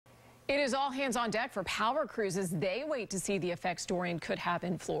It is all hands on deck for power crews as they wait to see the effects Dorian could have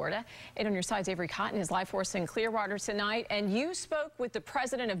in Florida. 8 on your side's Avery Cotton is live for us in Clearwater tonight. And you spoke with the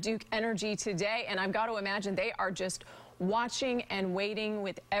president of Duke Energy today, and I've got to imagine they are just watching and waiting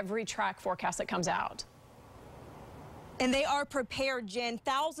with every track forecast that comes out. And they are prepared, Jen.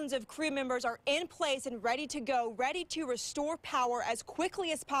 Thousands of crew members are in place and ready to go, ready to restore power as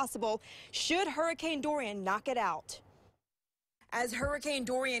quickly as possible should Hurricane Dorian knock it out. As Hurricane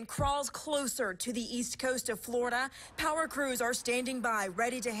Dorian crawls closer to the east coast of Florida, power crews are standing by,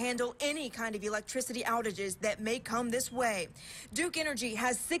 ready to handle any kind of electricity outages that may come this way. Duke Energy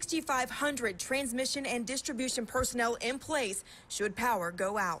has 6,500 transmission and distribution personnel in place should power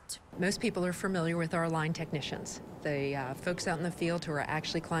go out. Most people are familiar with our line technicians, the folks out in the field who are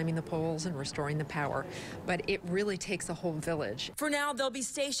actually climbing the poles and restoring the power. But it really takes a whole village. For now, they'll be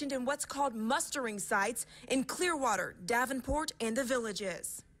stationed in what's called mustering sites in Clearwater, Davenport, and the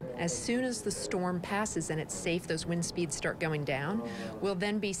Villages. As soon as the storm passes and it's safe, those wind speeds start going down, we'll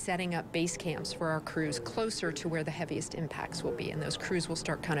then be setting up base camps for our crews closer to where the heaviest impacts will be. And those crews will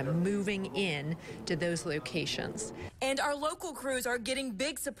start kind of moving in to those locations. And our local crews are getting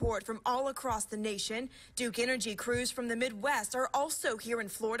big support from all across the nation. Duke Energy crews from the Midwest are also here in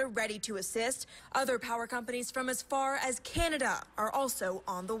Florida ready to assist. Other power companies from as far as Canada are also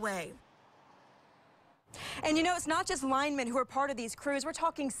on the way. And you know, it's not just linemen who are part of these crews. We're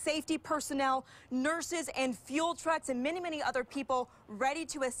talking safety personnel, nurses, and fuel trucks, and many other people ready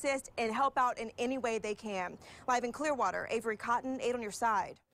to assist and help out in any way they can. Live in Clearwater, Avery Cotton, 8 on your side.